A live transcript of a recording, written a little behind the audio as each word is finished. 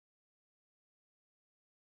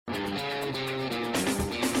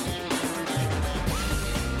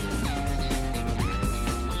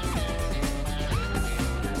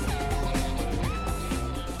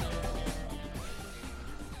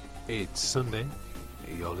It's Sunday.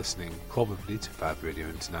 You're listening probably to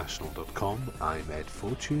FabRadioInternational.com. I'm Ed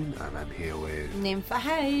Fortune and I'm here with Nympha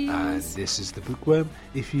Hayes. And this is The Bookworm.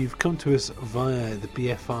 If you've come to us via the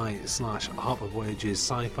BFI/Harper Voyager's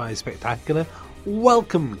Sci-Fi Spectacular,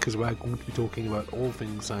 welcome, because we're going to be talking about all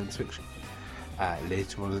things science fiction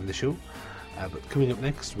later on in the show. But coming up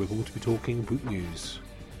next, we're going to be talking book news.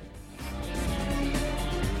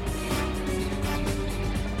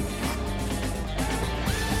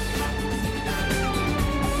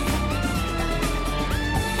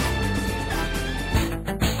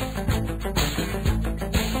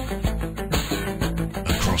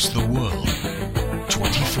 Across the world,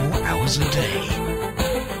 24 hours a day.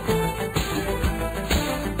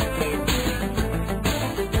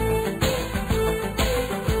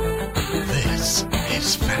 This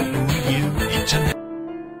is Fab Radio International.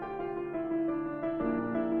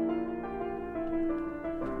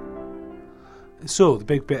 So, the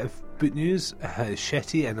big bit of book news,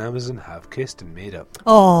 Shetty and Amazon have kissed and made up.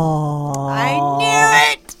 Oh, I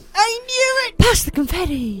knew it! Pass the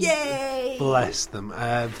confetti! Yay! Bless them.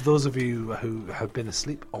 For those of you who have been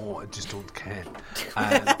asleep or just don't care,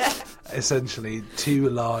 essentially two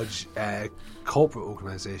large corporate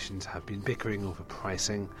organisations have been bickering over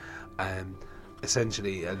pricing.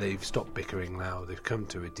 Essentially, they've stopped bickering now. They've come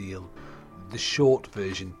to a deal. The short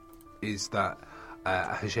version is that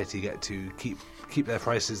Hachette get to keep their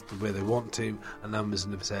prices the way they want to, and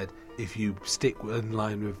Amazon have said, if you stick in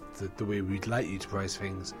line with the way we'd like you to price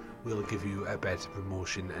things, we'll give you a better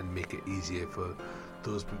promotion and make it easier for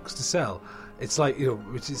those books to sell. It's like,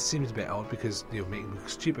 which seems a bit odd because, making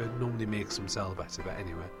books cheaper normally makes them sell better, but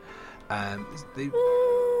anyway.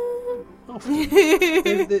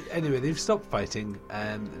 They've stopped fighting,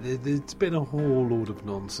 and there's been a whole load of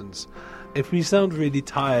nonsense. If we sound really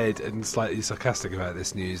tired and slightly sarcastic about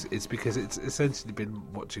this news, it's because it's essentially been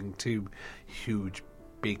watching two huge,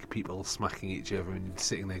 big people smacking each other and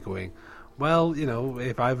sitting there going, well,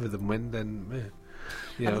 if either of them win, then,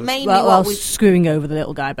 Mainly Well, screwing over the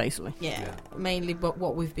little guy, basically. Yeah, mainly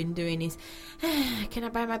what we've been doing is, can I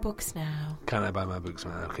buy my books now? Can I buy my books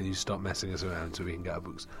now? Can you stop messing us around so we can get our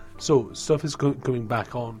books? So, stuff is coming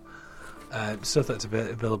back on. Stuff that's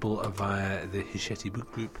available via the Hachette Book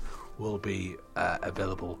Group will be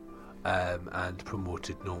available and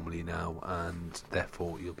promoted normally now, and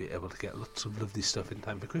therefore you'll be able to get lots of lovely stuff in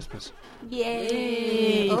time for Christmas.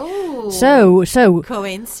 Yay! Oh, So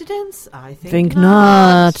coincidence? I think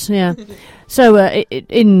not. Yeah. So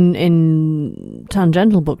in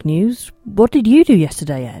tangential book news, what did you do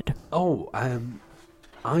yesterday, Ed? Oh, I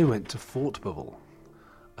went to Fort Bubble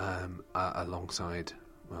alongside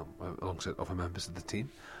other members of the team,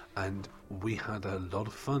 and we had a lot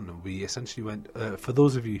of fun. We essentially went, for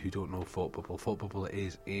those of you who don't know Fort Bubble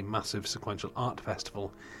is a massive sequential art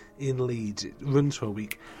festival in Leeds. It runs for a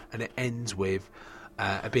week and it ends with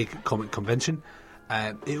a big comic convention.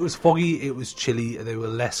 It was foggy, it was chilly, there were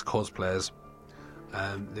less cosplayers.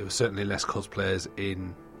 There were certainly less cosplayers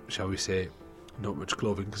in, shall we say, not much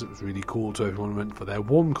clothing, because it was really cold, so everyone went for their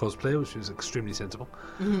warm cosplay, which was extremely sensible.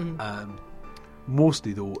 Mm-hmm.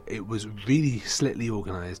 Mostly, though, it was really slickly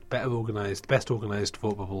organised, better organised, best organised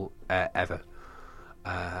Fort Bubble ever,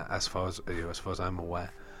 as far as I'm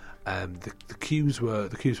aware. The queues were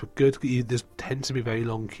good. There tend to be very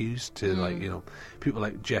long queues to people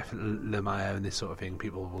like Jeff Lemire and this sort of thing.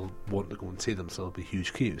 People will want to go and see them, so there'll be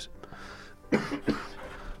huge queues.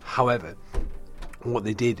 However, what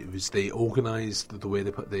they did was they organised the way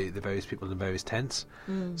they put the various people in the various tents.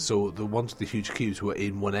 So the ones with the huge queues were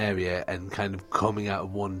in one area and kind of coming out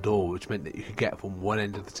of one door, which meant that you could get from one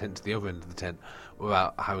end of the tent to the other end of the tent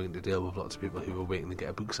without having to deal with lots of people who were waiting to get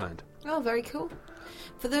a book signed. Oh, very cool.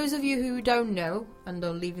 For those of you who don't know and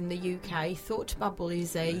are leaving the UK, Thought Babble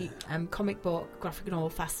is a comic book graphic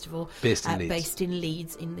novel festival based in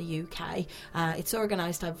Leeds in the UK. It's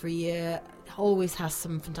organised every year. It always has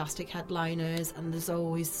some fantastic headliners, and there's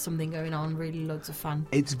always something going on. Really, loads of fun.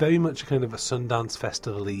 It's very much kind of a Sundance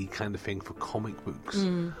festival-y kind of thing for comic books,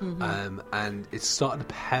 and it's starting to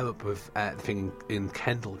pair up with the thing in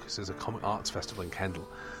Kendal, because there's a comic arts festival in Kendal.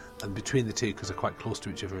 And between the two, because they're quite close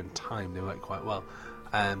to each other in time, they work quite well.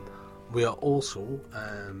 We are also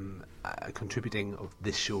contributing, or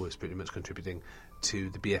this show is pretty much contributing, to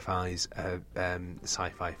the BFI's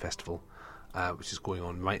Sci-Fi Festival, which is going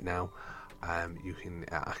on right now. You can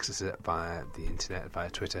access it via the internet, via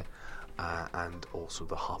Twitter, and also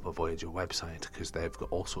the Harper Voyager website, because they've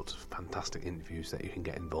got all sorts of fantastic interviews that you can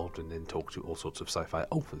get involved in and talk to all sorts of sci-fi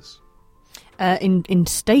authors. In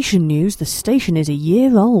station news, the station is a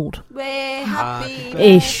year old. We're happy.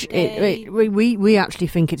 Ish. birthday. We actually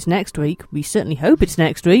think it's next week. We certainly hope it's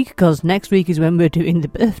next week, because next week is when we're doing the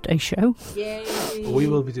birthday show. Yay. We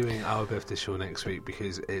will be doing our birthday show next week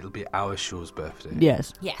because it'll be our show's birthday.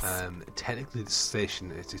 Yes. Yes. Technically, the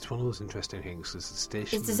station, it's one of those interesting things because the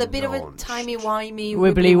station There's a bit of a launched- timey-wimey,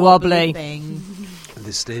 Wibbly wobbly thing.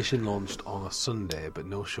 The station launched on a Sunday, but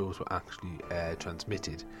no shows were actually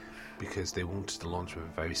transmitted because they wanted to launch with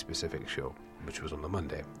a very specific show, which was on the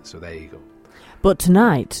Monday. So there you go. But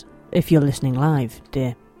tonight, if you're listening live,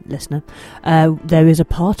 dear listener, there is a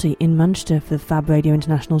party in Manchester for Fab Radio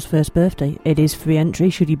International's first birthday. It is free entry.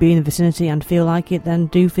 Should you be in the vicinity and feel like it, then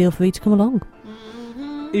do feel free to come along.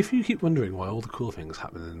 If you keep wondering why all the cool things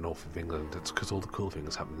happen in the north of England, it's because all the cool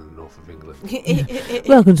things happen in the north of England.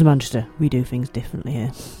 Welcome to Manchester. We do things differently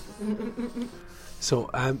here. So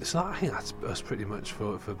I think that's us pretty much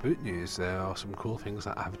for boot news. There are some cool things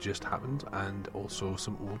that have just happened, and also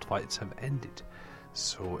some old fights have ended.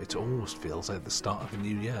 So it almost feels like the start of a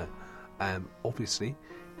new year. Obviously,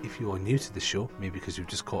 if you are new to the show, maybe because you've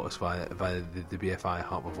just caught us via the BFI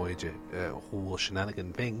Harper Voyager whole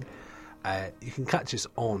shenanigan thing, you can catch us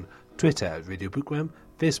on Twitter at Radio Bookworm,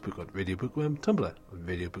 Facebook at Radio Bookworm, Tumblr at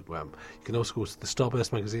Radio Bookworm. You can also go to the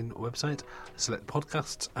Starburst Magazine website, select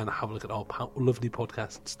podcasts, and have a look at our lovely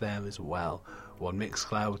podcasts there as well. Or on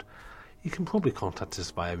Mixcloud. You can probably contact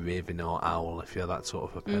us via Raven or Owl if you're that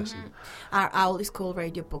sort of a person. Our owl is called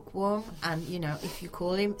Radio Bookworm, and if you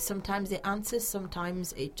call him, sometimes it answers,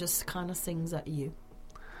 sometimes it just kind of sings at you.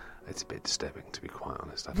 It's a bit disturbing, to be quite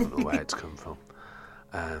honest. I don't know where it's come from.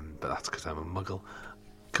 But that's because I'm a muggle.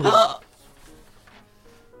 Come on.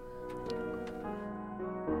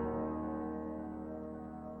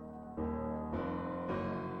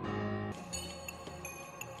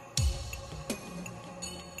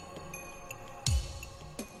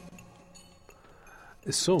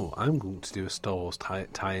 So, I'm going to do a Star Wars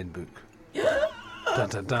tie-in book. Dun,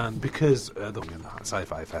 dun, dun, because the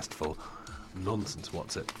Sci-Fi Festival nonsense,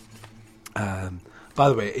 what's it? By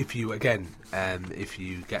the way, if you get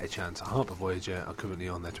a chance, Harper Voyager are currently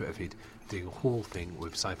on their Twitter feed doing a whole thing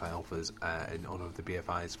with sci-fi offers in honour of the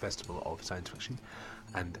BFI's Festival of Science Fiction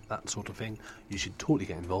and that sort of thing. You should totally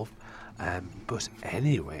get involved. But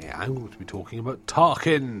anyway, I'm going to be talking about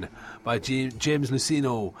Tarkin by James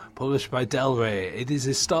Luceno, published by Del Rey. It is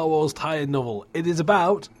a Star Wars tie-in novel. It is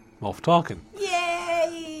about Moff Tarkin.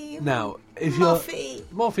 Yay! Now, if Moffy,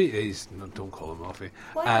 don't call him Moffy.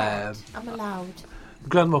 Why not? I'm allowed.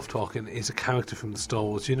 Grand Moff Tarkin is a character from the Star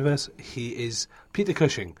Wars universe. He is Peter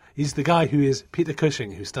Cushing. He's the guy who is Peter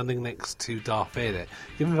Cushing, who's standing next to Darth Vader.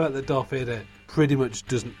 Given the fact that Darth Vader pretty much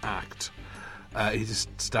doesn't act, he just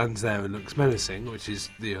stands there and looks menacing, which is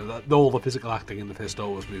all the physical acting in the first Star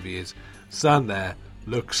Wars movie is stand there,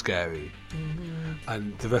 look scary,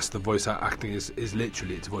 and the rest of the voice acting is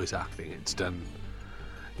literally it's voice acting. It's done,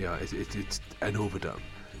 it's an overdone.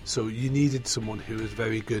 So you needed someone who was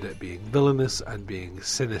very good at being villainous and being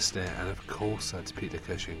sinister, and of course that's Peter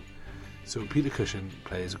Cushing. So Peter Cushing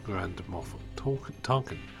plays Grand Moff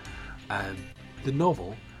Tarkin, and the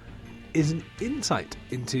novel is an insight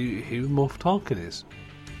into who Moff Tarkin is,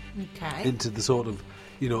 into the sort of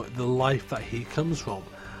the life that he comes from,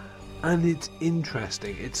 and it's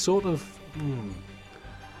interesting. It's sort of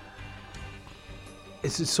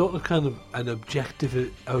it's a sort of kind of an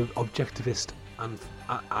objectivist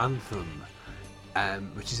anthem,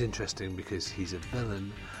 which is interesting because he's a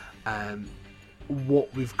villain.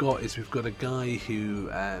 What we've got a guy who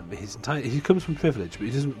he comes from privilege, but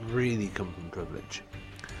he doesn't really come from privilege.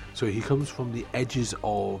 So he comes from the edges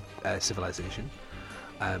of civilization,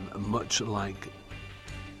 much like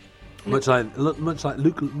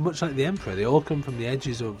Luke, much like the Emperor. They all come from the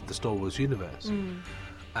edges of the Star Wars universe.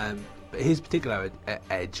 But his particular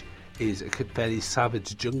edge is a fairly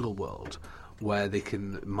savage jungle world where they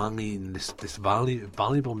can mine this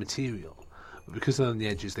valuable material. But because they're on the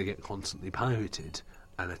edges, they get constantly pirated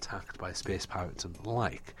and attacked by space pirates and the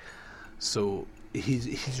like. So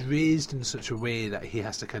he's raised in such a way that he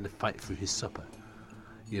has to kind of fight for his supper.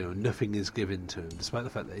 Nothing is given to him, despite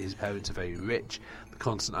the fact that his parents are very rich. The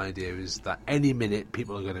constant idea is that any minute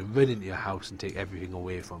people are going to run into your house and take everything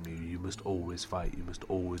away from you. You must always fight. You must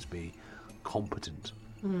always be competent.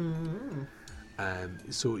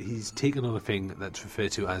 So he's taken on a thing that's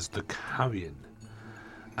referred to as the Carrion.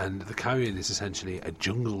 And the Carrion is essentially a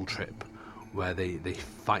jungle trip where they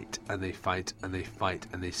fight and they fight and they fight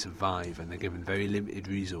and they survive, and they're given very limited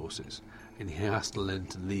resources, and he has to learn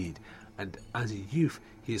to lead. And as a youth,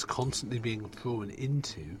 he is constantly being thrown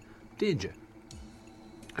into danger.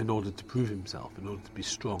 in order to prove himself, in order to be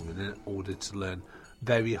strong, and in order to learn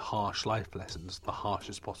very harsh life lessons the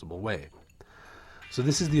harshest possible way. So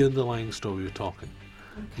this is the underlying story we're talking.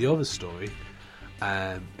 The other story,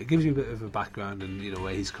 it gives you a bit of a background and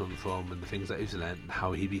where he's come from and the things that he's learned and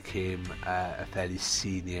how he became a fairly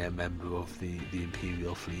senior member of the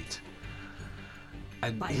Imperial fleet.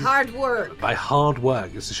 And By hard work. By hard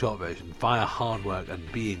work, it's the short version. Via hard work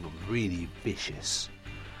and being really vicious.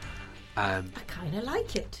 I kind of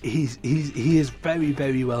like it. He is very,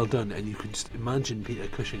 very well done, and you can just imagine Peter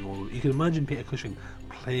Cushing. You can imagine Peter Cushing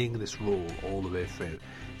playing this role all the way through.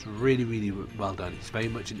 It's really, really well done. He's very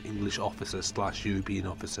much an English officer / European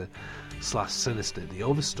officer / sinister. The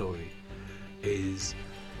other story is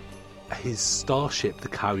his starship, the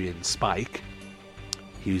Carrion Spike.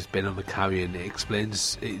 He's been on the Carrion. It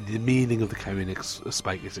explains the meaning of the Carrion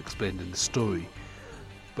Spike is explained in the story.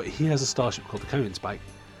 But he has a starship called the Carrion Spike,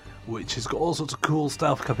 which has got all sorts of cool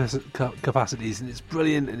stealth capacities, and it's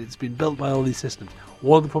brilliant, and it's been built by all these systems.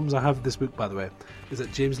 One of the problems I have with this book, by the way, is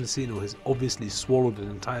that James Luceno has obviously swallowed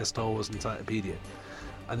an entire Star Wars encyclopedia,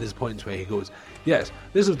 and there's points where he goes, yes,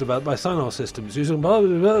 this was developed by Sonar Systems using blah,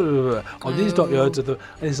 blah, blah, blah, blah, on these dockyards. And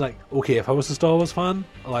it's like, okay, if I was a Star Wars fan,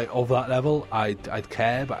 like, of that level, I'd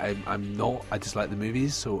care, but I'm not. I just like the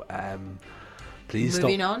movies, so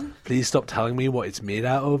Please stop telling me what it's made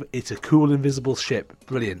out of. It's a cool invisible ship.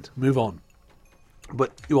 Brilliant. Move on.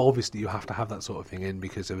 But you have to have that sort of thing in,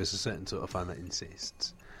 because there is a certain sort of fan that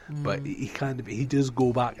insists. But he does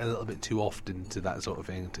go back a little bit too often to that sort of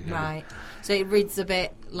thing. Right. So it reads a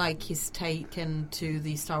bit like he's taken to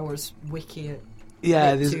the Star Wars wiki.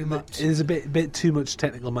 Yeah, there's a bit too much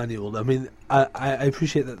technical manual. I mean, I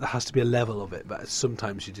appreciate that there has to be a level of it, but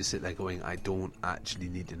sometimes you just sit there going, I don't actually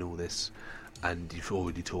need to know this. And you've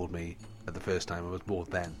already told me at the first time. I was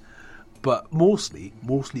bored then. But mostly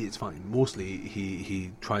it's fine. Mostly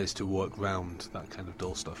he tries to work around that kind of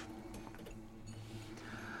dull stuff.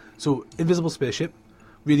 So, invisible spaceship.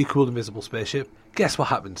 Really cool invisible spaceship. Guess what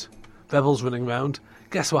happens? Rebels running around.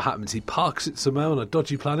 Guess what happens? He parks it somewhere on a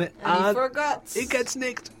dodgy planet. And he forgot. It gets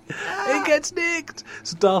nicked. It gets nicked.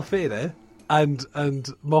 So Darth Vader and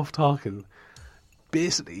Moff Tarkin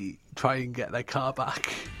basically try and get their car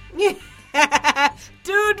back.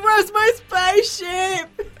 Dude, where's my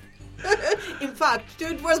spaceship? In fact,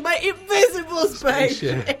 dude, where's my invisible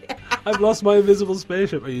spaceship? I've lost my invisible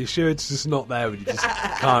spaceship. Are you sure it's just not there and you just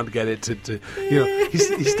can't get it to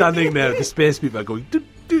he's standing there, the space people are going doot,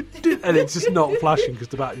 doot, doot, and it's just not flashing because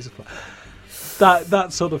the batteries are flat.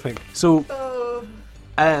 That sort of thing. So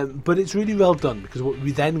but it's really well done, because what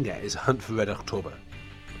we then get is a hunt for Red October,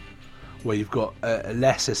 where you've got a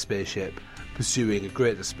lesser spaceship pursuing a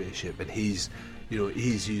greater spaceship, and he's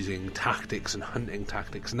using tactics and hunting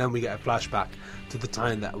tactics, and then we get a flashback to the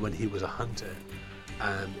time that when he was a hunter.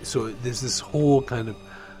 So there's this whole kind of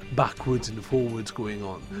backwards and forwards going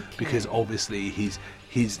on, because obviously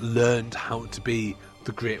he's learned how to be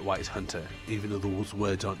the Great White Hunter, even though those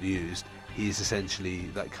words aren't used. He's essentially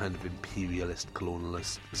that kind of imperialist,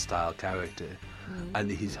 colonialist style character,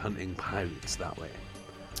 and he's hunting pirates that way.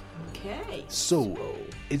 Okay. So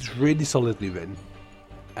it's really solidly written.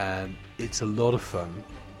 It's a lot of fun.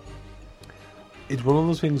 It's one of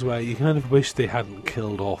those things where you kind of wish they hadn't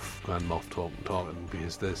killed off Grand Moff Tarkin,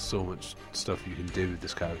 because there's so much stuff you can do with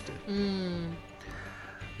this character.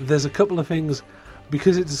 There's a couple of things,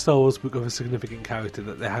 because it's a Star Wars book of a significant character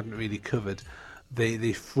that they hadn't really covered.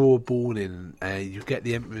 They throw a bone in. You get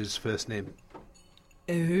the Emperor's first name.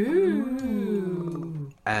 Ooh.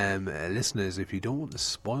 Listeners, if you don't want this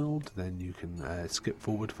spoiled, then you can skip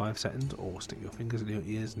forward 5 seconds or stick your fingers in your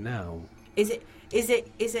ears now. Is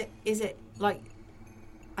it like,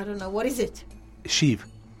 I don't know, what is it? Sheev.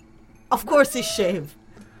 Of course it's Sheev.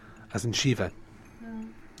 As in Shiva.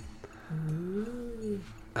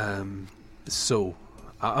 So,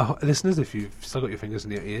 listeners, if you've still got your fingers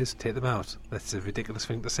in your ears, take them out. That's a ridiculous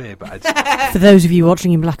thing to say, but for those of you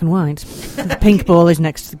watching in black and white, the pink ball is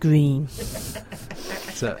next to the green.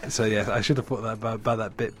 So yeah, I should have thought about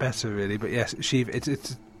that bit better, really. But yes, Sheev,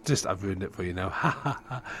 it's just, I've ruined it for you now.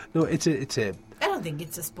 No, it's a. I don't think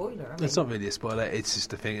it's a spoiler. It's not really a spoiler. It's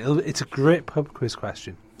just a thing. It's a great pub quiz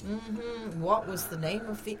question. What was the name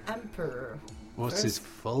of the Emperor? What's his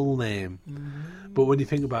full name? But when you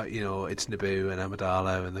think about, it's Naboo and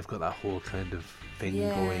Amidala, and they've got that whole kind of thing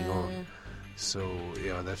going on. So,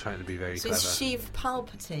 they're trying to be very clever. So it's Sheev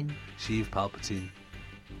Palpatine. Sheev Palpatine.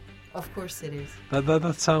 Of course it is.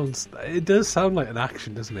 That sounds... It does sound like an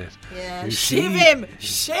action, doesn't it? Yeah. Shiv him!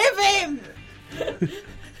 Shiv him!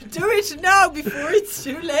 Do it now before it's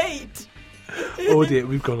too late. Oh dear,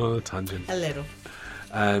 we've gone on a tangent. A little.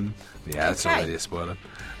 Yeah, that's Okay. already a spoiler.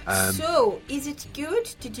 So, is it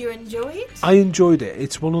good? Did you enjoy it? I enjoyed it.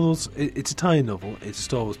 It's one of those. It's a tie-in novel. It's a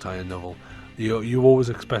Star Wars tie-in novel. You always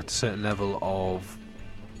expect a certain level of.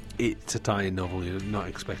 It's a tie-in novel. You're not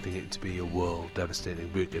expecting it to be a world-devastating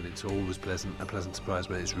book, and it's always a pleasant surprise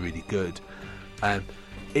when it's really good.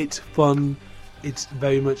 It's fun. It's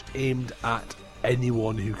very much aimed at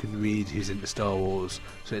anyone who can read who's into Star Wars,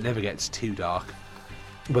 so it never gets too dark.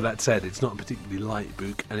 But that said, it's not a particularly light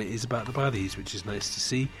book, and it is about the baddies, which is nice to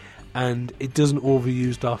see. And it doesn't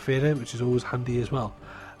overuse Darth Vader, which is always handy as well.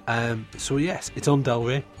 So yes, it's on Del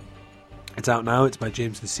Rey. It's out now. It's by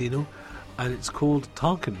James Nicino, and it's called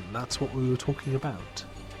Tarkin. That's what we were talking about.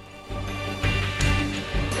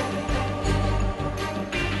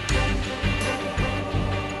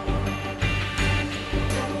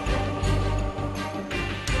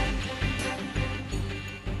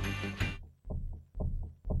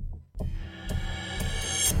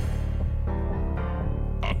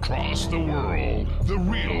 Across the world, the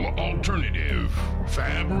real alternative.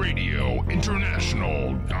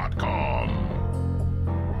 FabRadioInternational.com.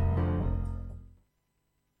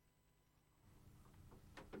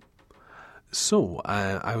 So,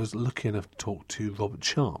 I was lucky enough to talk to Robert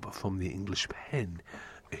Sharp from the English Pen,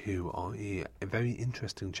 who are a very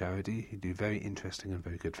interesting charity who do very interesting and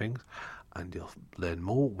very good things, and you'll learn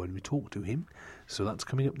more when we talk to him. So that's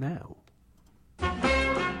coming up now.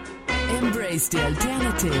 Embrace the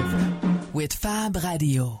alternative with Fab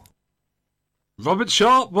Radio. Robert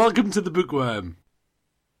Sharp, welcome to the Bookworm.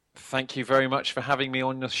 Thank you very much for having me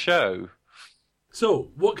on the show. So,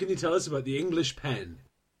 what can you tell us about the English Pen?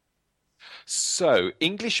 So,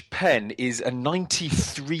 English Pen is a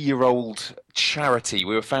 93-year-old charity.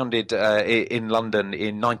 We were founded in London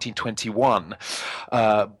in 1921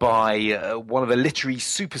 by one of the literary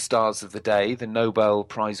superstars of the day, the Nobel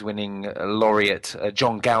Prize-winning laureate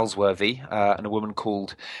John Galsworthy, and a woman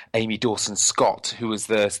called Amy Dawson-Scott, who was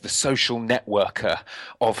the social networker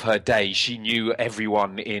of her day. She knew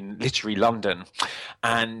everyone in literary London,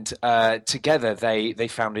 and together they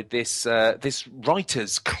founded this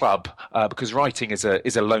writers' club because writing is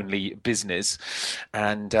a lonely business,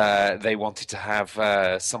 and they wanted to have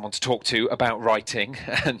someone to talk to about writing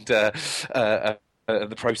and the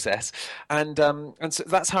process, and so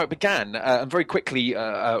that's how it began. And very quickly,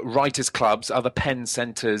 writers' clubs, other pen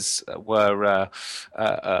centres were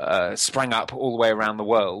sprang up all the way around the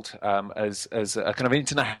world as a kind of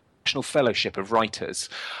international fellowship of writers,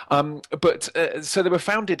 so they were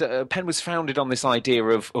founded. Penn was founded on this idea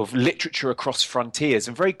of literature across frontiers,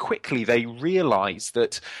 and very quickly they realised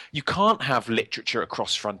that you can't have literature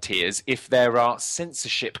across frontiers if there are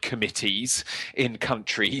censorship committees in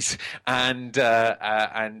countries and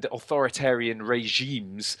authoritarian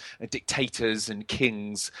regimes, dictators and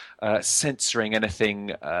kings censoring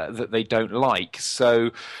anything that they don't like.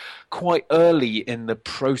 So, quite early in the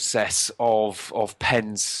process of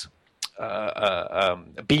Penn's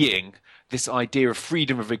being, this idea of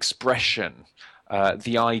freedom of expression,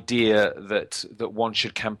 the idea that one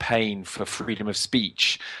should campaign for freedom of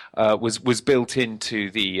speech, was built into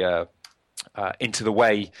the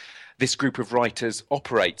way this group of writers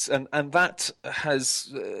operates, and that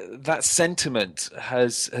sentiment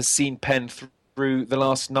has seen Penn through the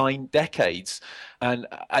last 9 decades, and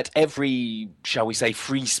at every, shall we say,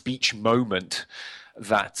 free speech moment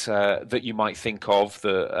that you might think of,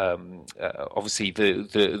 obviously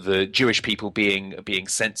the Jewish people being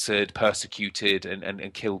censored, persecuted,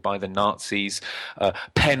 and killed by the Nazis.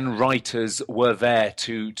 Penn writers were there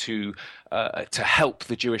to help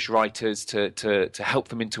the Jewish writers, to help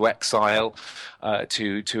them into exile,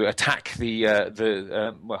 to attack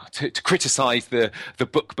to criticize the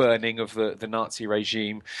book burning of the Nazi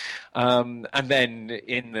regime, and then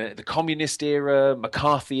in the communist era,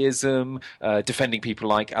 McCarthyism, defending people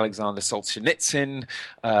like Alexander Solzhenitsyn,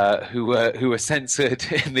 who were censored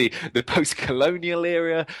in the post-colonial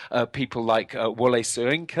era. People like Wole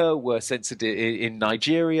Soyinka were censored in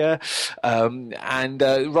Nigeria, and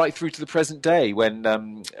right through to the present day, when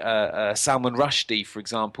Salman Rushdie, for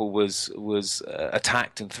example, was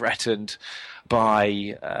attacked and threatened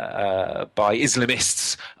by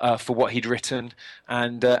Islamists for what he'd written,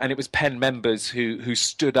 and it was Penn members who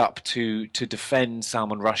stood up to defend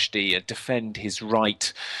Salman Rushdie and defend his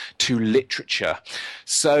right to literature.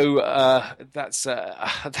 So that's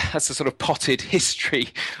a sort of potted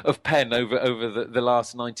history of Penn over the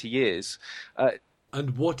last 90 years.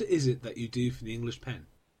 And what is it that you do for the English Pen?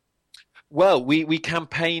 Well, we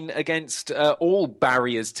campaign against all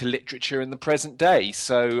barriers to literature in the present day.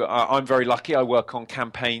 So I'm very lucky. I work on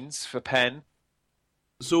campaigns for Penn.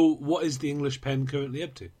 So what is the English Pen currently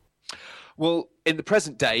up to? Well, in the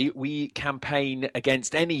present day, we campaign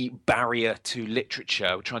against any barrier to literature.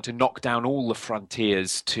 We're trying to knock down all the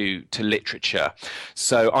frontiers to literature.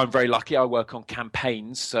 So I'm very lucky. I work on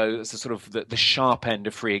campaigns. So it's the sort of the sharp end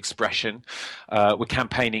of free expression. We're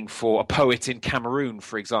campaigning for a poet in Cameroon,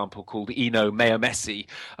 for example, called Eno Mayomesi.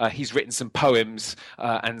 He's written some poems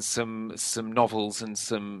and some novels and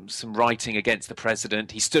some writing against the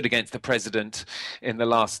president. He stood against the president in the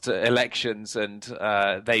last elections, and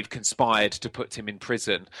they've conspired to put him in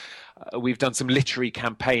prison. We've done some literary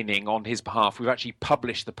campaigning on his behalf. We've actually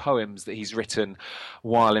published the poems that he's written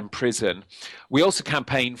while in prison. We also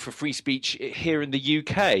campaign for free speech here in the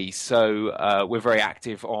UK. So we're very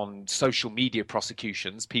active on social media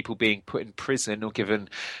prosecutions, people being put in prison or given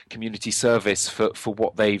community service for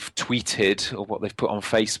what they've tweeted or what they've put on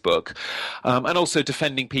Facebook. And also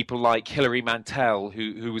defending people like Hilary Mantel,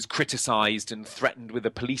 who was criticised and threatened with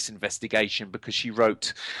a police investigation because she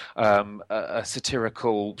wrote a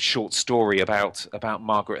satirical short story about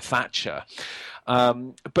Margaret Thatcher.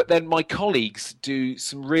 But then my colleagues do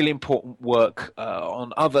some really important work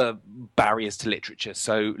on other barriers to literature.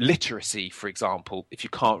 So literacy, for example, if you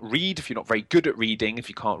can't read, if you're not very good at reading, if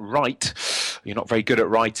you can't write, you're not very good at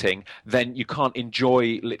writing, then you can't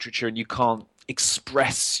enjoy literature and you can't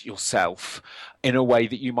express yourself in a way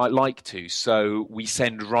that you might like to. So we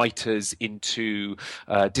send writers into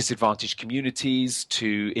disadvantaged communities,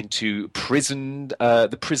 into prison,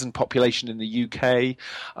 the prison population in the UK,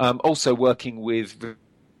 also working with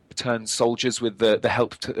returned soldiers with the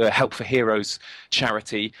Help for Heroes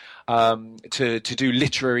charity, to do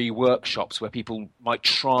literary workshops where people might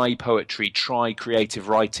try poetry, try creative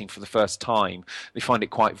writing for the first time. They find it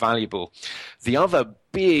quite valuable. The other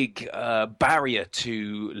big barrier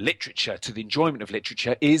to literature, to the enjoyment of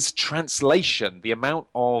literature, is translation. The amount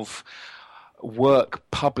of work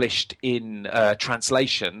published in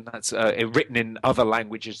translation, that's written in other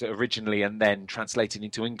languages originally and then translated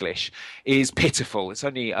into English, is pitiful. It's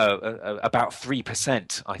only about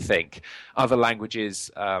 3%, I think. Other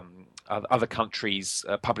languages, other countries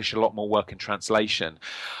publish a lot more work in translation.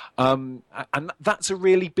 And that's a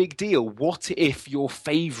really big deal. What if your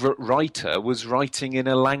favourite writer was writing in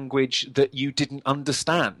a language that you didn't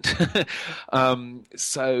understand?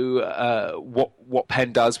 So what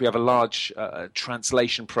Penn does, we have a large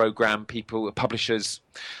translation program. Publishers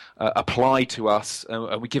apply to us,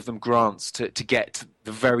 and we give them grants to get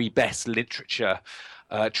the very best literature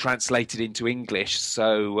translated into English,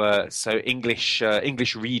 so English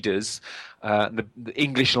readers, the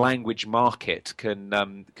English language market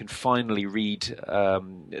can finally read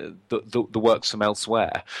the works from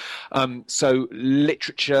elsewhere. So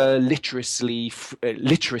literature, literacy,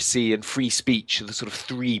 and free speech are the sort of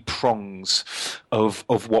three prongs of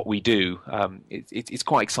what we do. It's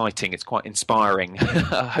quite exciting. It's quite inspiring.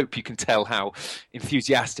 I hope you can tell how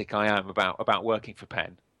enthusiastic I am about working for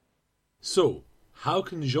Penn. So, how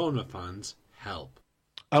can genre fans help?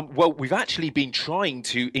 Well, we've actually been trying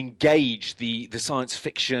to engage the science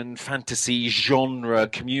fiction, fantasy genre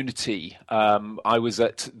community. I was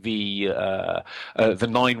at the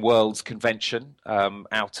Nine Worlds convention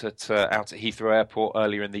out at Heathrow Airport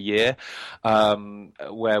earlier in the year,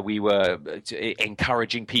 where we were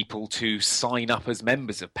encouraging people to sign up as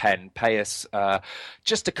members of Penn, pay us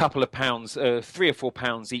just a couple of pounds, £3 or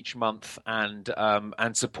 £4 each month, and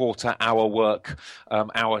support our work,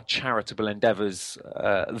 our charitable endeavours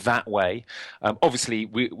that way. Obviously,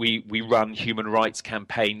 we run human rights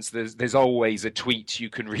campaigns. There's always a tweet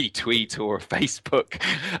you can retweet, or a Facebook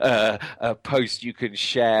a post you can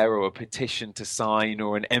share, or a petition to sign,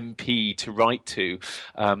 or an MP to write to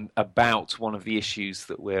about one of the issues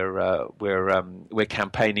that we're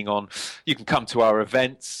campaigning on. You can come to our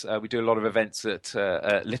events. We do a lot of events at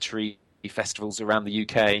literary festivals around the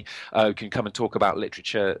UK. You can come and talk about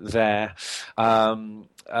literature there.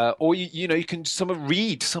 Or you can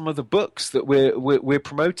read some of the books that we're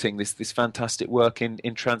promoting, this fantastic work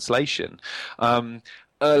in translation.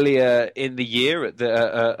 Earlier in the year at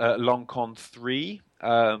the LongCon 3,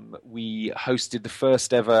 we hosted the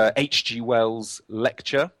first ever H.G. Wells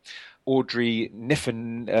lecture. Audrey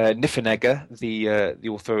Niffenegger, the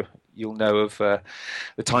author you'll know of,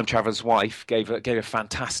 The Time Traveller's Wife, gave a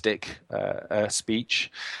fantastic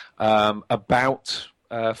speech about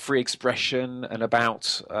free expression and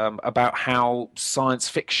about how science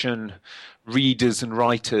fiction readers and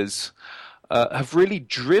writers have really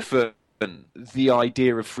driven the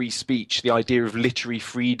idea of free speech, the idea of literary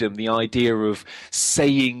freedom, the idea of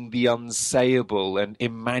saying the unsayable and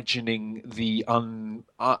imagining the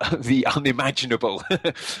unimaginable.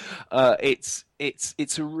 It's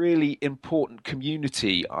it's a really important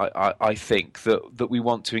community. I think that we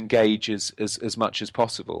want to engage as much as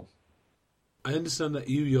possible. I understand that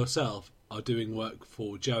you yourself are doing work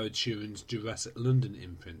for Jared Sheeran's Jurassic London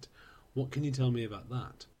imprint. What can you tell me about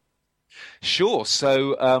that? Sure.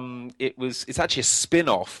 So it's actually a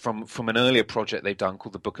spin-off from an earlier project they've done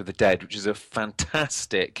called The Book of the Dead, which is a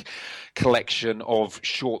fantastic collection of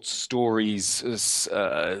short stories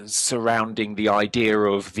surrounding the idea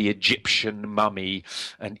of the Egyptian mummy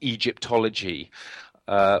and Egyptology.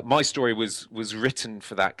 My story was written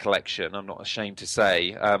for that collection. I'm not ashamed to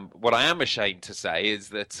say. What I am ashamed to say is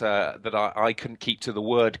that I couldn't keep to the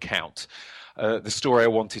word count. The story I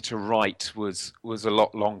wanted to write was a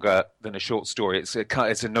lot longer than a short story.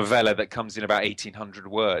 It's a novella that comes in about 1,800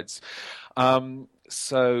 words.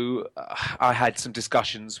 So I had some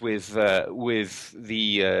discussions with the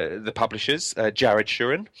publishers, Jared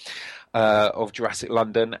Sheeran, of Jurassic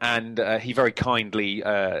London, and he very kindly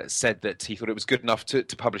said that he thought it was good enough to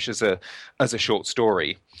publish as a short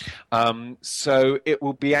story. So it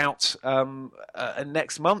will be out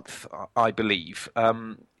next month, I believe.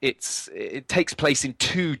 It takes place in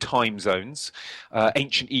 2 time zones,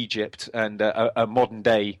 ancient Egypt and a modern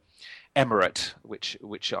day emirate, which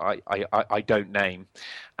I don't name,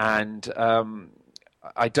 and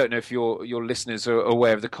I don't know if your listeners are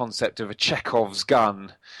aware of the concept of a Chekhov's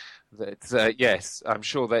gun. That yes, I'm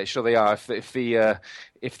sure they are. If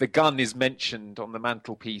the gun is mentioned on the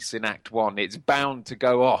mantelpiece in Act 1, it's bound to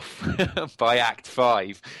go off by Act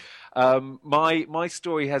 5. My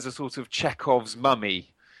story has a sort of Chekhov's mummy.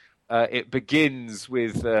 It begins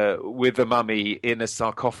with a mummy in a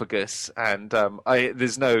sarcophagus, and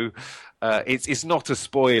there's no. It's not a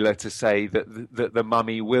spoiler to say that the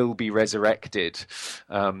mummy will be resurrected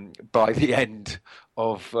by the end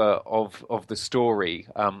of the story.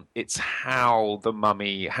 It's how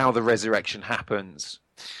the resurrection happens,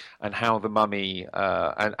 and how the mummy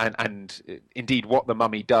and indeed what the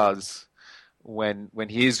mummy does when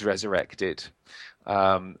he is resurrected.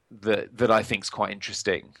 That I think is quite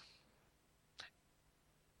interesting.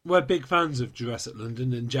 We're big fans of Jurassic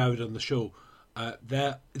London and Jared on the show.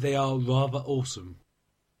 They are rather awesome.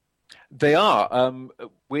 They are,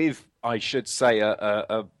 with, I should say,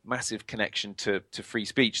 a massive connection to free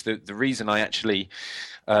speech. The reason I actually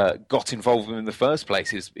got involved with them in the first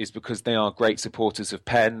place is because they are great supporters of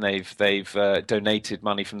PEN. They've donated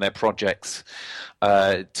money from their projects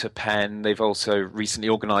to PEN. They've also recently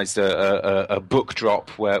organised a book drop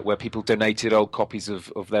where people donated old copies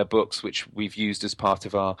of their books, which we've used as part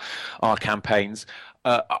of our campaigns.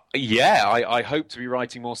 I hope to be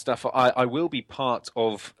writing more stuff. I will be part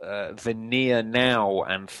of the Near Now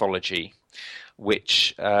anthology,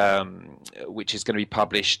 which is going to be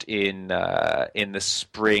published in the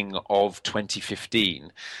spring of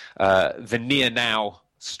 2015. The Near Now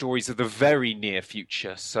stories of the very near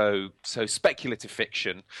future, so speculative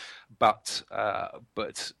fiction, but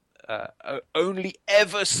only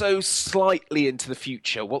ever so slightly into the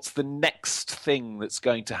future. What's the next thing that's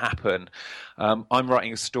going to happen? I'm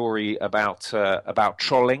writing a story about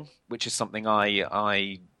trolling, which is something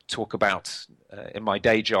I talk about in my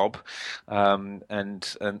day job, and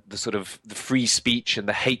the sort of the free speech and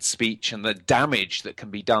the hate speech and the damage that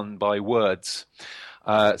can be done by words.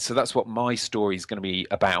 So that's what my story is going to be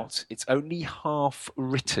about. It's only half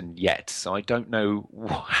written yet, so I don't know.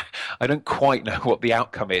 I don't quite know what the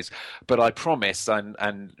outcome is, but I promise, and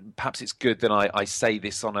perhaps it's good that I say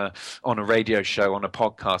this on a radio show, on a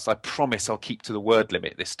podcast. I promise I'll keep to the word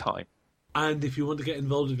limit this time. And if you want to get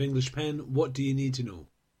involved with English PEN, what do you need to know?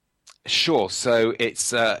 Sure. So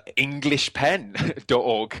it's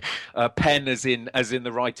englishpen.org. Pen as in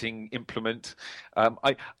the writing implement.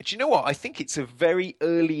 Do you know what? I think it's a very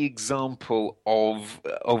early example of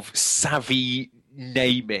savvy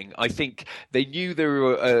naming. I think they knew they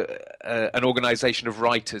were an organisation of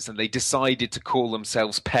writers, and they decided to call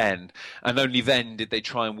themselves PEN. And only then did they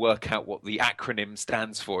try and work out what the acronym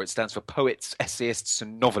stands for. It stands for Poets, Essayists,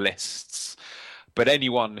 and Novelists. But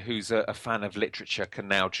anyone who's a fan of literature can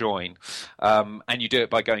now join. And you do it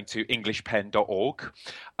by going to englishpen.org.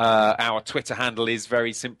 Our Twitter handle is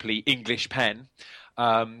very simply englishpen.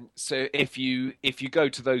 So if you go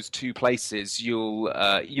to those 2 places,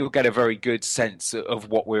 you'll get a very good sense of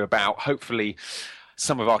what we're about. Hopefully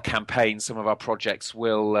some of our campaigns, some of our projects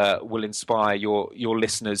will inspire your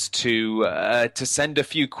listeners to send a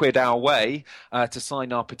few quid our way, to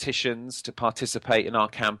sign our petitions, to participate in our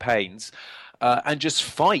campaigns. And just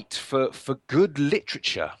fight for good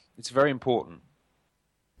literature. It's very important.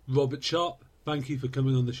 Robert Sharp, thank you for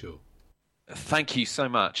coming on the show. Thank you so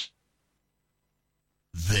much.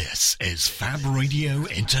 This is Fab Radio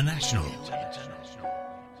International.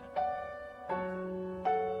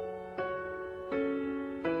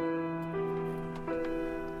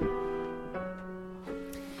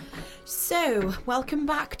 So, welcome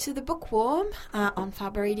back to the Bookworm on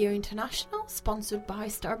Fab Radio International, sponsored by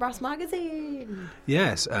Starburst Magazine.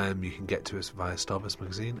 Yes, you can get to us via Starburst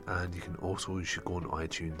Magazine, and you should go on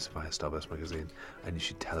iTunes via Starburst Magazine, and you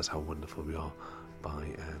should tell us how wonderful we are by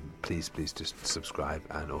please just subscribe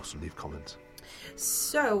and also leave comments.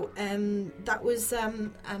 So, that was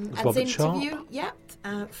Ed's Robert interview,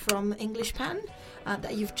 from English Pen,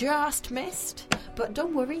 that you've just missed. But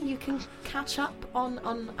don't worry, you can catch up on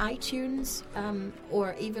iTunes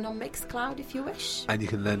or even on Mixcloud if you wish. And you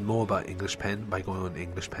can learn more about English Pen by going on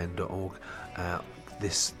englishpen.org.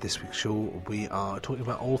 This week's show, we are talking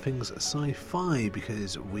about all things sci-fi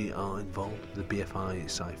because we are involved with the BFI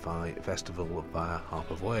Sci-Fi Festival via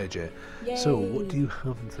Harper Voyager. Yay. So what do you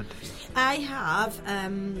have in front of you? I have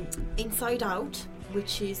Inside Out,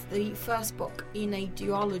 which is the first book in a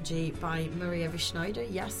duology by Maria Schneider.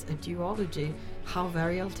 Yes, a duology. How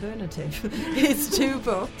very alternative. It's two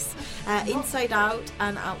books, Inside Out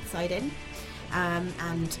and Outside In.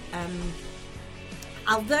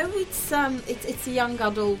 Although it's a young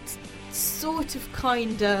adult, sort of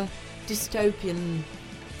kinda dystopian,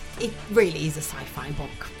 it really is a sci-fi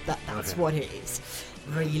book. That's what it is,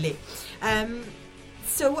 really.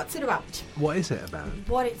 So what's it about? What is it about?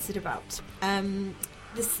 What is it about?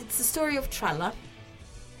 It's the story of Trella,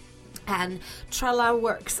 and Trella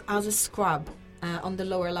works as a scrub on the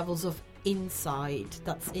lower levels of Inside.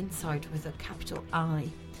 That's Inside with a capital I.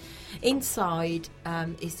 Inside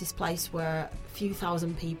is this place where a few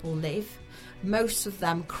thousand people live, most of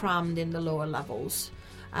them crammed in the lower levels.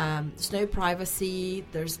 There's no privacy,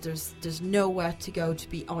 there's nowhere to go to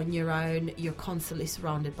be on your own. You're constantly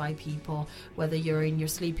surrounded by people, whether you're in your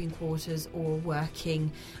sleeping quarters or working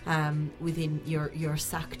within your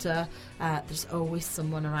sector. There's always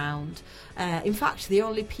someone around. In fact, the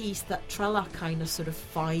only piece that Trella kind of sort of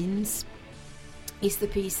finds is the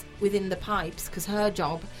piece within the pipes, because her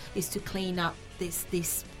job is to clean up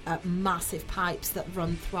these massive pipes that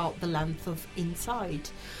run throughout the length of Inside.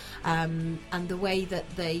 And the way that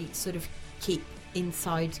they sort of keep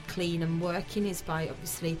Inside clean and working is by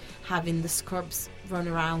obviously having the scrubs run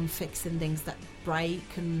around fixing things that break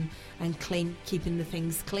and clean, keeping the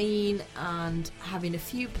things clean, and having a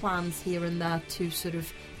few plans here and there to sort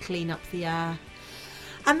of clean up the air.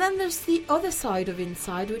 And then there's the other side of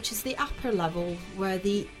Inside, which is the upper level, where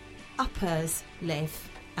the uppers live,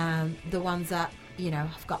 the ones that,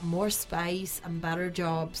 have got more space and better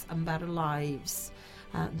jobs and better lives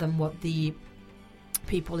than what the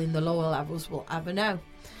people in the lower levels will ever know.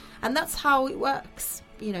 And that's how it works.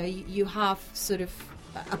 You have sort of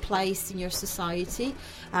a place in your society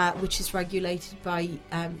which is regulated by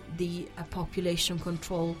the population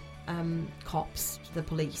control cops, the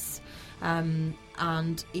police.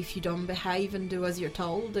 And if you don't behave and do as you're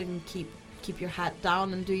told and keep your head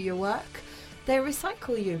down and do your work, they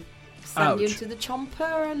recycle you, send you into the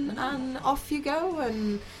chomper, and off you go,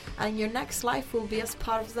 and your next life will be as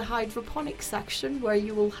part of the hydroponics section where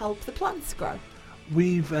you will help the plants grow.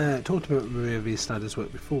 We've talked about Maria V. Snyder's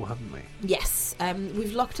work before, haven't we? Yes,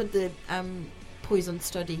 we've looked at the Poison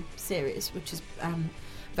Study series, which is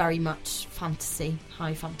very much fantasy,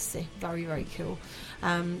 high fantasy, very, very cool.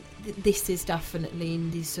 This is definitely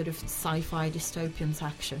in the sort of sci-fi dystopian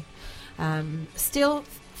section. Still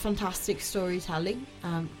fantastic storytelling.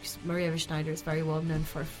 Maria Schneider is very well known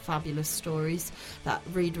for fabulous stories that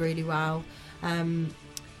read really well.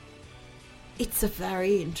 It's a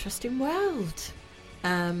very interesting world.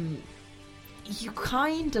 You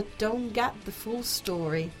kind of don't get the full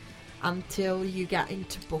story until you get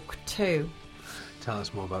into book 2. Tell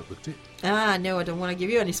us more about book 2. No, I don't want to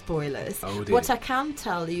give you any spoilers. Oh, dear. What I can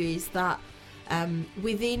tell you is that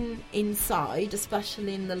within Inside,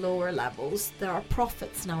 especially in the lower levels, there are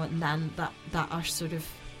prophets now and then that are sort of,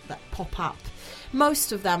 that pop up.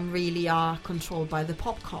 Most of them really are controlled by the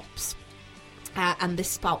pop cops. And they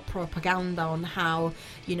spout propaganda on how,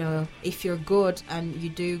 if you're good and you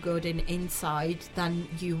do good in Inside, then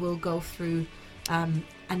you will go through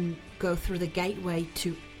the gateway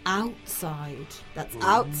to Outside. That's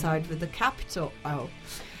Outside with the capital O.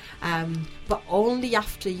 But only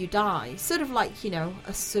after you die. Sort of like,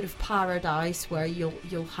 a sort of paradise where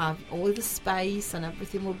you'll have all the space and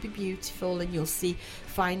everything will be beautiful, and you'll see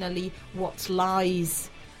finally what lies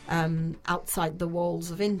outside the walls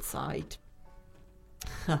of Inside.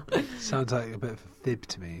 Sounds like a bit of a fib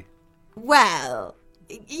to me. Well,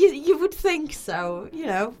 you would think so,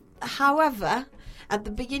 However, at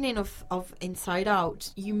the beginning of Inside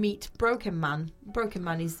Out, you meet Broken Man. Broken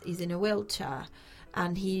Man is in a wheelchair,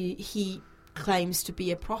 and he claims to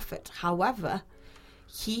be a prophet. However,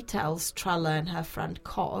 he tells Trella and her friend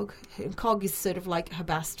Cog, and Cog is sort of like her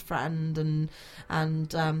best friend and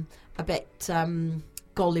a bit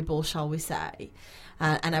gullible, shall we say.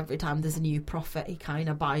 And every time there's a new prophet, he kind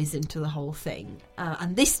of buys into the whole thing.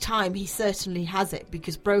 And this time he certainly has it,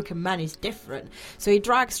 because Broken Man is different. So he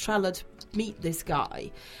drags Trella to meet this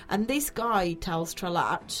guy. And this guy tells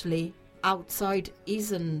Trella, actually, outside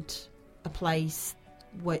isn't a place,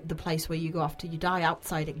 the place where you go after you die.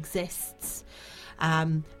 Outside exists.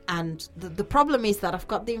 And the problem is that I've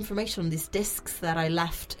got the information on these discs that I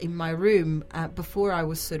left in my room before I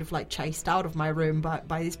was sort of like chased out of my room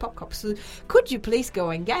by these pop cops. So could you please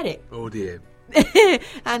go and get it? Oh dear.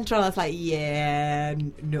 And Trella's like, yeah,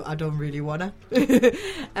 no, I don't really want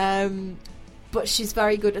to. But she's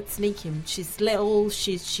very good at sneaking. She's little,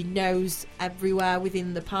 she knows everywhere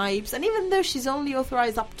within the pipes. And even though she's only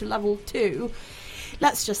authorised up to level 2,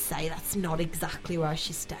 let's just say that's not exactly where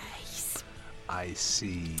she stays. I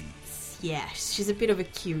see. Yes, she's a bit of a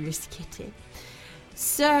curious kitty.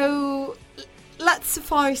 So let's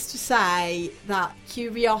suffice to say that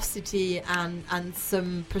curiosity and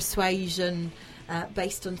some persuasion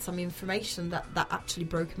based on some information that actually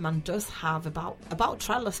Broken Man does have about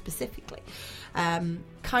Trella specifically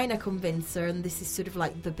kind of convince her, and this is sort of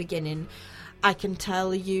like the beginning. I can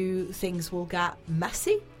tell you things will get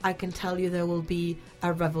messy. I can tell you there will be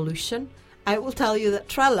a revolution. I will tell you that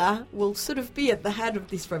Trella will sort of be at the head of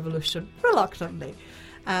this revolution, reluctantly.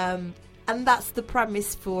 And that's the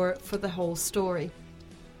premise for the whole story.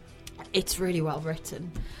 It's really well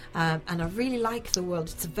written. And I really like the world.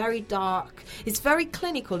 It's very dark. It's very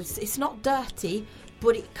clinical. It's not dirty,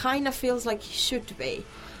 but it kind of feels like it should be.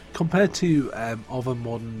 Compared to other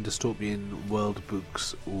modern dystopian world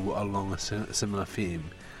books along a similar theme,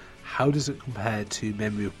 how does it compare to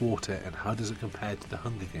Memory of Water, and how does it compare to The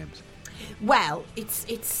Hunger Games? Well,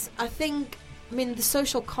 it's. I think. I mean, the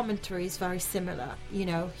social commentary is very similar. You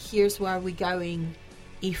know, here's where we're going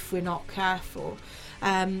if we're not careful.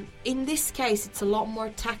 In this case, it's a lot more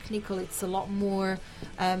technical. It's a lot more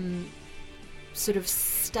sort of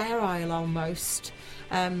sterile, almost.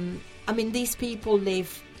 I mean, these people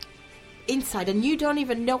live inside, and you don't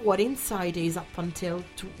even know what inside is up until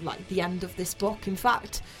like the end of this book. In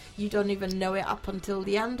fact, you don't even know it up until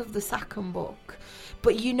the end of the second book.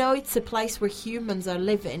 But you know it's a place where humans are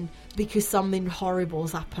living because something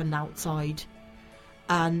horrible's happened outside.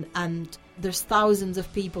 And there's thousands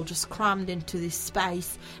of people just crammed into this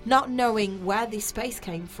space, not knowing where this space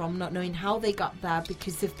came from, not knowing how they got there,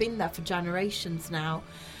 because they've been there for generations now.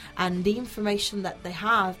 And the information that they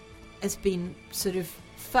have has been sort of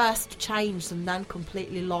first changed and then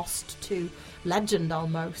completely lost to legend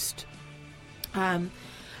almost.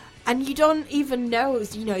 And you don't even know,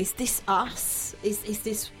 you know, is this us? Is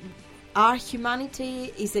this our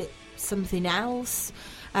humanity? Is it something else?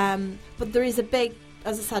 But there is a big,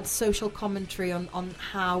 as I said, social commentary on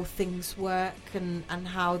how things work and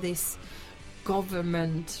how this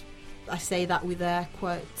government, I say that with air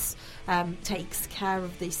quotes, takes care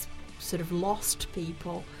of these sort of lost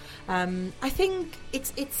people. I think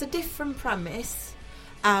it's a different premise.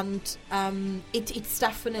 And it's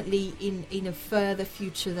definitely in a further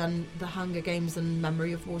future than The Hunger Games and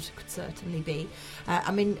Memory of Water could certainly be.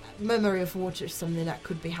 I mean, Memory of Water is something that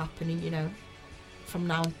could be happening, you know, from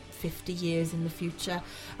now 50 years in the future.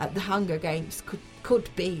 The Hunger Games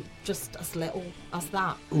could be just as little as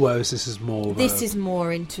that. Whereas this is more... This is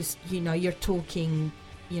more into, you know, you're talking...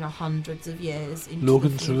 you know, hundreds of years into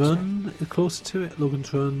Logan's the future. Run, closer to it?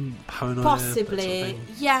 Logan's Run, Paranoia? Possibly,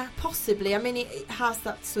 yeah, possibly. I mean, it has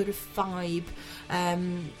that sort of vibe.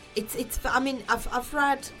 It's. I mean, I've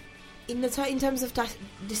read in terms of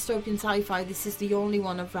dystopian sci-fi. This is the only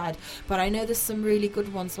one I've read, but I know there's some really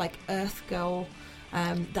good ones like Earth Girl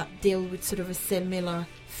that deal with sort of a similar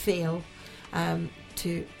feel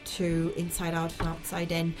to Inside Out and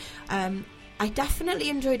Outside In. I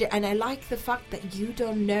definitely enjoyed it, and I like the fact that you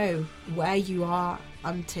don't know where you are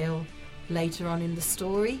until later on in the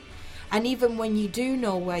story. And even when you do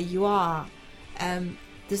know where you are,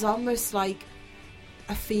 there's almost like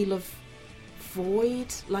a feel of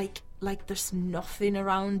void, like there's nothing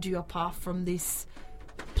around you apart from this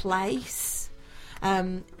place.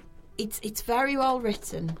 It's very well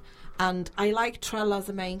written. And I like Trella as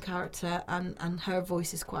the main character, and her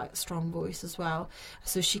voice is quite a strong voice as well.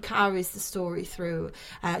 So she carries the story through.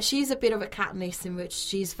 She's a bit of a Katniss in which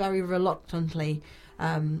she's very reluctantly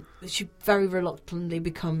She very reluctantly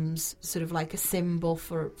becomes sort of like a symbol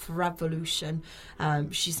for revolution.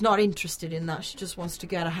 She's not interested in that. She just wants to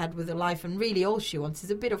get ahead with her life, and really all she wants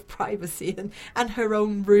is a bit of privacy and her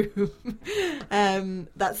own room.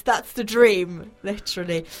 That's the dream,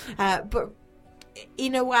 literally. But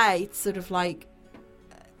in a way, it's sort of like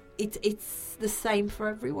it's the same for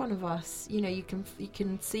every one of us. You know, you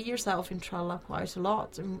can see yourself in Trella quite a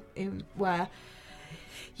lot, in where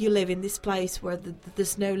you live in this place where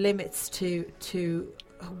there's no limits to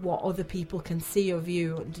what other people can see of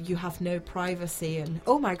you, and you have no privacy. And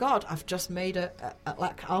oh my God, I've just made a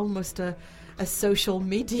almost a social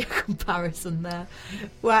media comparison there,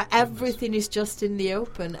 where everything is just in the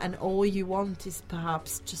open, and all you want is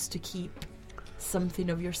perhaps just to keep something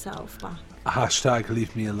of yourself back. Hashtag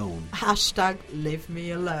leave me alone. Hashtag leave me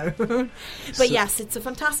alone. But yes, it's a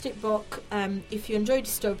fantastic book. If you enjoy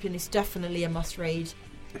dystopian, it's definitely a must-read.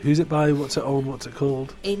 Who's it by? What's it on? What's it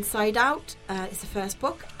called? Inside Out is the first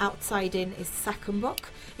book. Outside In is the second book.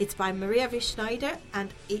 It's by Maria V. Schneider,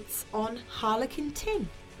 and it's on Harlequin Tin.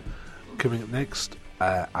 Coming up next,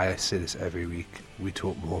 I say this every week, we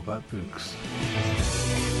talk more about books.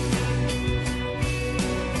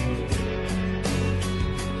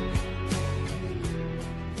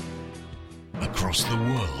 Across the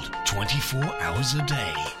world, 24 hours a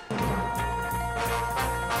day.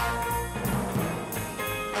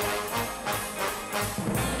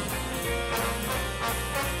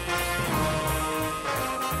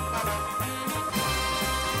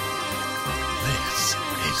 This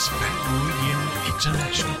is Voyager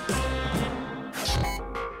International.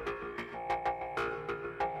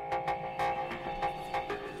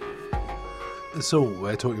 So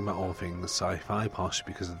we're talking about all things sci-fi,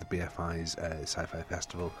 partially because of the BFI's sci-fi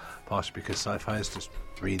festival, partially because sci-fi is just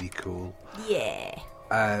really cool. Yeah.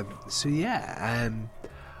 I did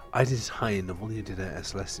a high novel. You did a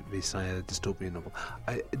Celeste Messiah dystopian novel.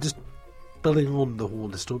 Just building on the whole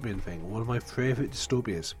dystopian thing. One of my favourite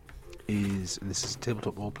dystopias is, and this is a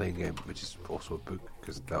tabletop role-playing game, which is also a book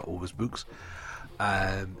because they're always books.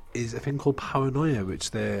 Is a thing called Paranoia, which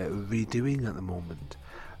they're redoing at the moment.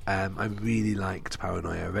 I really liked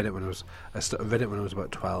Paranoia. I read it when I was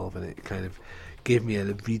about 12, and it kind of gave me a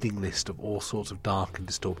reading list of all sorts of dark and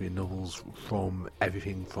dystopian novels, from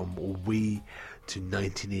everything from We to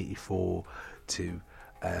 1984 to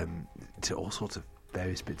all sorts of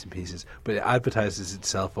various bits and pieces. But it advertises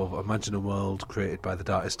itself of imagine a world created by the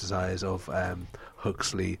darkest desires of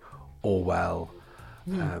Huxley, Orwell,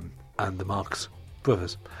 and the Marx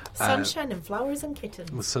Brothers. Sunshine and Flowers and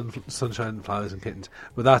Kittens. Sunshine and Flowers and Kittens.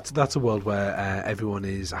 But that's a world where everyone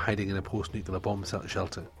is hiding in a post-nuclear bomb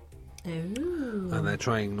shelter. Ooh. And they're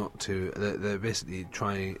trying not to... They're basically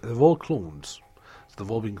trying... They're all clones. So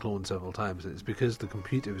they've all been cloned several times. And it's because the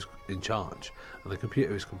computer is in charge. And the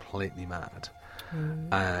computer is completely mad.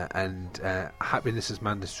 And happiness is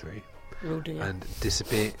mandatory. Oh dear. And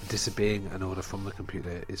disobeying an order from the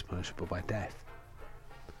computer is punishable by death.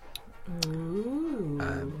 Ooh.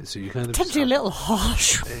 So you kind of Potentially a little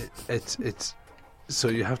harsh. It's so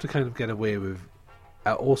you have to kind of get away with.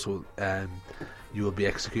 Also, you will be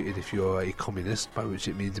executed if you're a communist, by which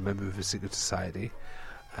it means a member of a secret society,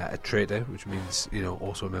 a traitor, which means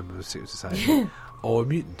also a member of a secret society, or a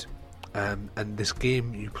mutant. And this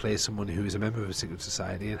game, you play someone who is a member of a secret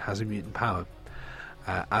society and has a mutant power,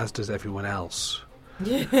 as does everyone else.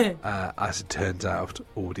 As it turns out,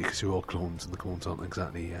 because you're all clones, and the clones aren't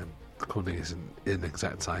exactly. Cloning isn't an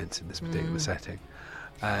exact science in this particular setting.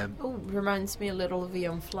 Reminds me a little of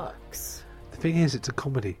Eon Flux. The thing is, it's a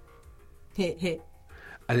comedy, and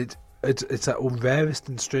it's that rarest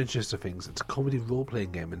and strangest of things. It's a comedy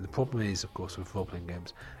role-playing game, and the problem is, of course, with role-playing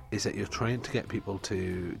games, is that you're trying to get people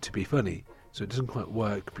to be funny, so it doesn't quite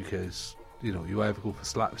work because you either go for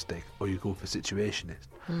slapstick or you go for situationist,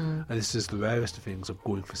 and this is the rarest of things of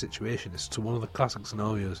going for situationist. So one of the classic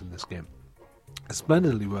scenarios in this game,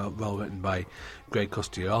 splendidly well written by Greg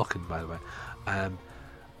Kostialkin, by the way,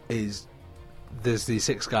 is there's these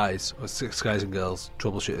six guys and girls,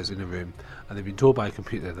 troubleshooters in a room, and they've been told by a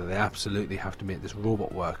computer that they absolutely have to make this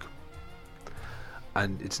robot work.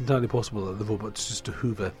 And it's entirely possible that the robot's just a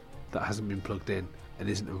Hoover that hasn't been plugged in and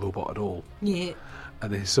isn't a robot at all. Yeah.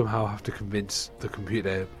 And they somehow have to convince the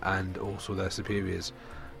computer and also their superiors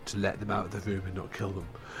to let them out of the room and not kill them.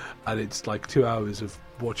 And it's like 2 hours of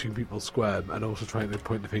watching people squirm and also trying to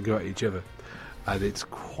point the finger at each other. And it's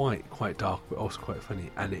quite dark, but also quite funny.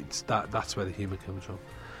 And it's that's where the humour comes from.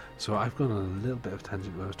 So I've gone on a little bit of a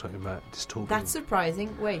tangent where I was talking about dystopian. That's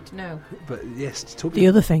surprising. Wait, no. But yes, dystopian. The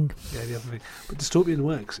other thing. Yeah, the other thing. But dystopian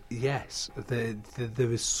works, yes.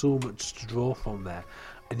 There is so much to draw from there.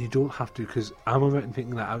 and you don't have to, because am I right in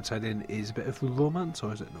thinking that Outside In is a bit of a romance,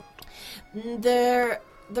 or is it not? There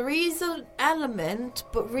is an element,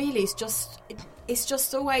 but really it's just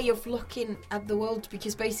a way of looking at the world,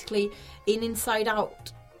 because basically in Inside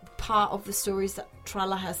Out, part of the story is that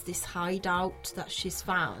Trella has this hideout that she's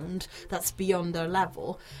found that's beyond her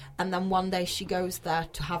level, and then one day she goes there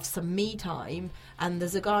to have some me time, and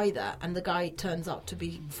there's a guy there, and the guy turns out to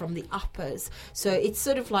be from the uppers. So it's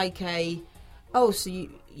sort of like I'm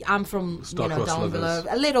from down below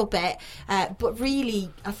a little bit, but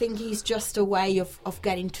really I think he's just a way of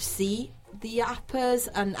getting to see the uppers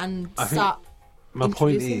and start. My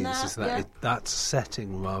point is that that's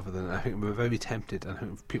setting rather than, I think we're very tempted, and I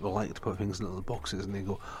think people like to put things in little boxes and they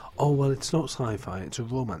go, oh, well, it's not sci-fi, it's a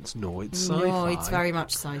romance. No, it's sci-fi. No, it's very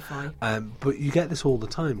much sci-fi. But you get this all the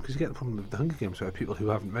time, because you get the problem with the Hunger Games where people who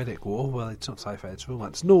haven't read it go, oh, well, it's not sci-fi, it's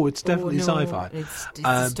romance. No, it's definitely sci-fi. It's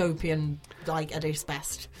dystopian, like, at its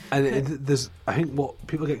best. And I think what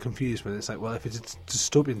people get confused when it's like, well, if it's a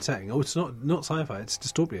dystopian setting, oh, it's not sci-fi, it's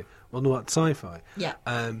dystopia. Well, no, it's sci-fi. Yeah.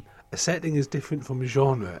 A setting is different from a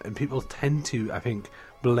genre, and people tend to, I think,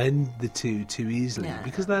 blend the two too easily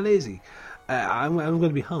because they're lazy. I'm going to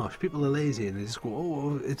be harsh. People are lazy and they just go,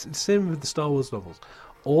 oh, it's the same with the Star Wars novels.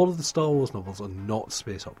 All of the Star Wars novels are not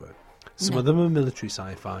space opera. Some of them are military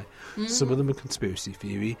sci-fi, some of them are conspiracy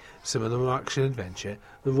theory, some of them are action adventure.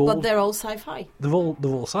 But they're all sci-fi. They're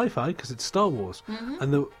all sci-fi because it's Star Wars,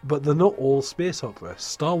 but they're not all space opera.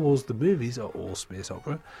 Star Wars, the movies, are all space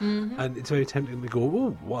opera, and it's very tempting to go,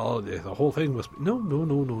 oh, well, the whole thing must be... No.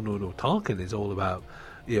 Tolkien is all about,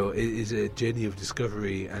 is a journey of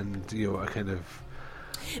discovery and, a kind of...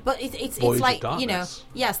 But it's like,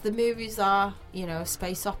 yes, the movies are,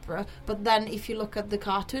 space opera, but then if you look at the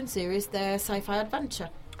cartoon series, they're sci-fi adventure.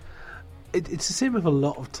 It's the same with a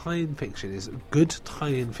lot of tie-in fiction. Is good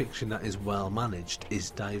tie-in fiction that is well managed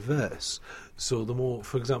is diverse. So the more,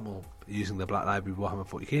 for example, using the Black Library Warhammer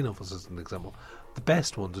 40k novels as an example, the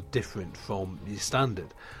best ones are different from the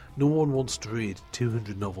standard. No one wants to read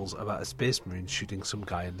 200 novels about a space marine shooting some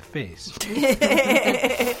guy in the face.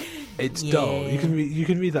 It's dull. You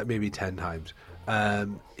can read that maybe 10 times.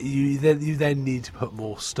 You then need to put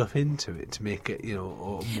more stuff into it to make it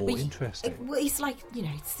more interesting. It's like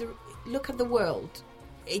look at the world.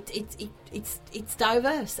 It's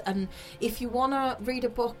diverse, and if you want to read a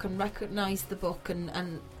book and recognise the book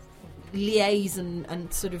and liaise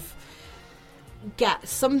and sort of get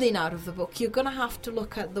something out of the book, you're going to have to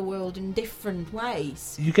look at the world in different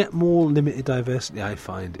ways. You get more limited diversity, I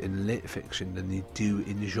find, in lit fiction than you do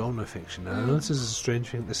in genre fiction. And I know this is a strange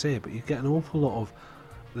thing to say, but you get an awful lot of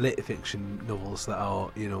lit fiction novels that are,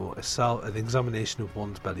 an examination of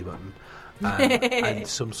one's belly button and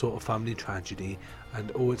some sort of family tragedy,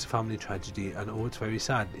 and oh, it's a family tragedy, and oh, it's very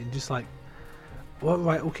sad. And just like, well,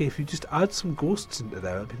 right, okay, if you just add some ghosts into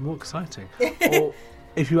there, it'd be more exciting. Or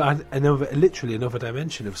if you add another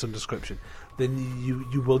dimension of some description, then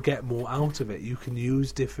you will get more out of it. You can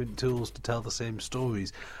use different tools to tell the same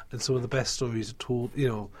stories, and some of the best stories are told,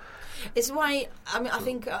 It's why, I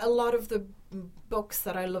think a lot of the books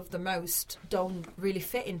that I love the most don't really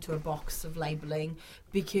fit into a box of labelling,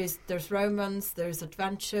 because there's romance, there's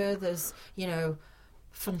adventure, there's,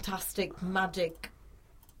 fantastic magic.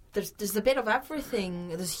 There's a bit of everything.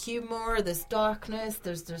 There's humour, there's darkness,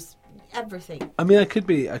 there's everything. I mean, I could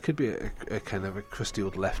be a kind of a crusty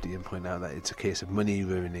old lefty and point out that it's a case of money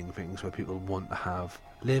ruining things where people want to have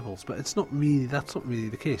labels, but that's not really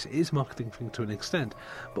the case. It is a marketing thing to an extent,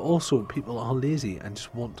 but also people are lazy and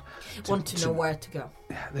just want to know where to go.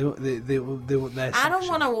 Yeah, they want their section. I don't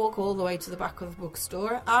want to walk all the way to the back of the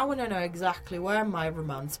bookstore. I want to know exactly where my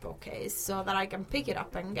romance book is so that I can pick it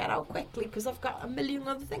up and get out quickly, because I've got a million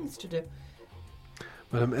other things to do.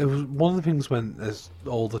 But it was one of the things when as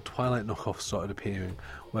all the Twilight knockoffs started appearing,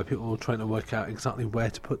 where people were trying to work out exactly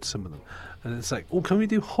where to put some of them, and it's like, oh, can we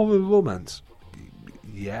do horror romance?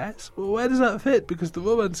 Yes. Well, where does that fit? Because the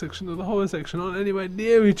romance section and the horror section aren't anywhere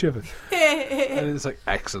near each other. And it's like,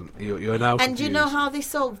 excellent. You're now confused. And do you know how they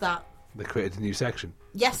solved that? They created a new section.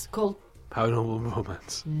 Yes, called Paranormal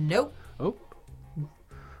Romance. Nope. Oh.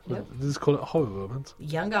 Nope. Let's call it horror romance.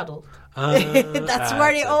 Young adult. That's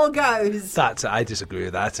where it all goes. I disagree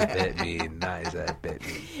with that. That's a bit mean. That is a bit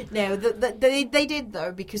mean. No, they did,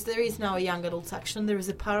 though, because there is now a young adult section. There is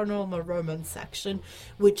a paranormal romance section,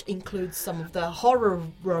 which includes some of the horror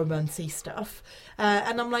romancy stuff.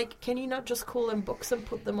 And I'm like, can you not just call them books and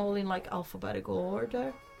put them all in like alphabetical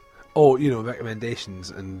order? Or,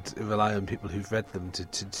 recommendations, and rely on people who've read them to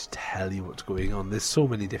tell you what's going on. There's so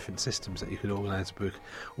many different systems that you can organise a book.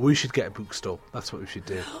 We should get a bookstore. That's what we should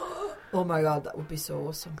do. Oh my god, that would be so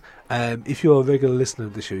awesome. If you're a regular listener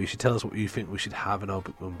of the show, you should tell us what you think we should have in our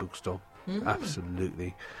bookworm bookstore. Mm.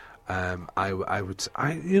 Absolutely. I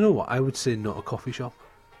would say not a coffee shop.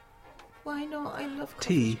 Why not? I love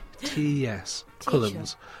coffee. Tea, yes. Tea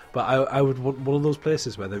Cullens. shop. But I would want one of those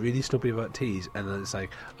places where they're really snobby about teas, and then it's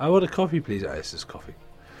like, I want a coffee, please. Oh, it's just coffee.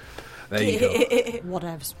 There you go.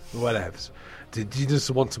 Whatevs. Whatevs. Did you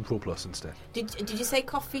just want some Pro Plus instead? Did you say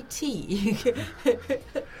coffee tea?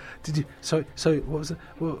 Did you? Sorry. What was it?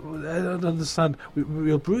 Well, I don't understand.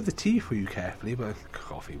 We'll brew the tea for you carefully, but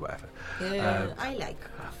coffee, whatever. I like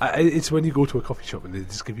coffee. It's when you go to a coffee shop and they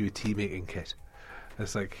just give you a tea making kit.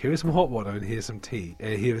 It's like, here's some hot water and here's some tea.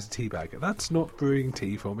 Here's a tea bag. That's not brewing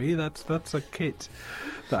tea for me. That's a kit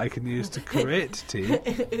that I can use to create tea.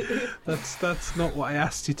 That's not what I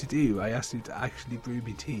asked you to do. I asked you to actually brew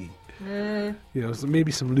me tea. So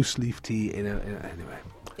maybe some loose leaf tea anyway.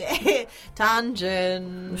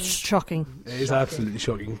 Tangent. Shocking. It is absolutely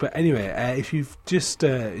shocking. But anyway, if you've just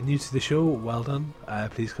new to the show, well done.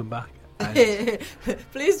 Please come back. And,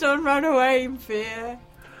 Please don't run away in fear.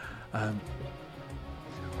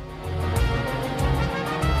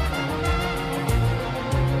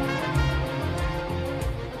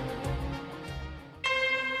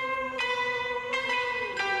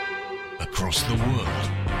 Across the world,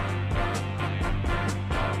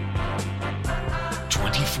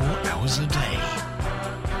 24 hours a day.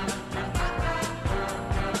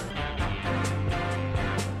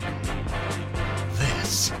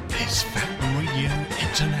 This is Fab Radio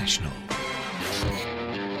International.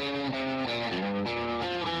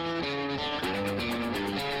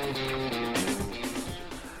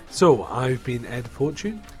 So, I've been Ed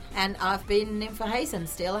Fortune. And I've been Nympha Hazen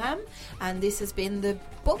Stillham, and this has been the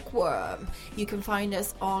Bookworm. You can find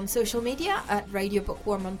us on social media at Radio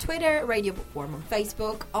Bookworm on Twitter, Radio Bookworm on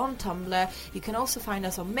Facebook, on Tumblr. You can also find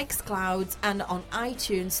us on Mixcloud and on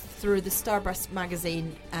iTunes through the Starburst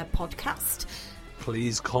Magazine podcast.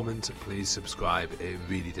 Please comment, please subscribe. It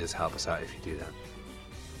really does help us out if you do that.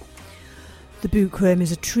 The Bookworm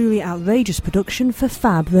is a truly outrageous production for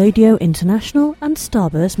Fab Radio International and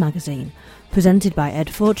Starburst Magazine. Presented by Ed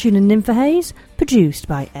Fortune and Nympha Hayes, produced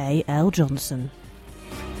by A.L. Johnson.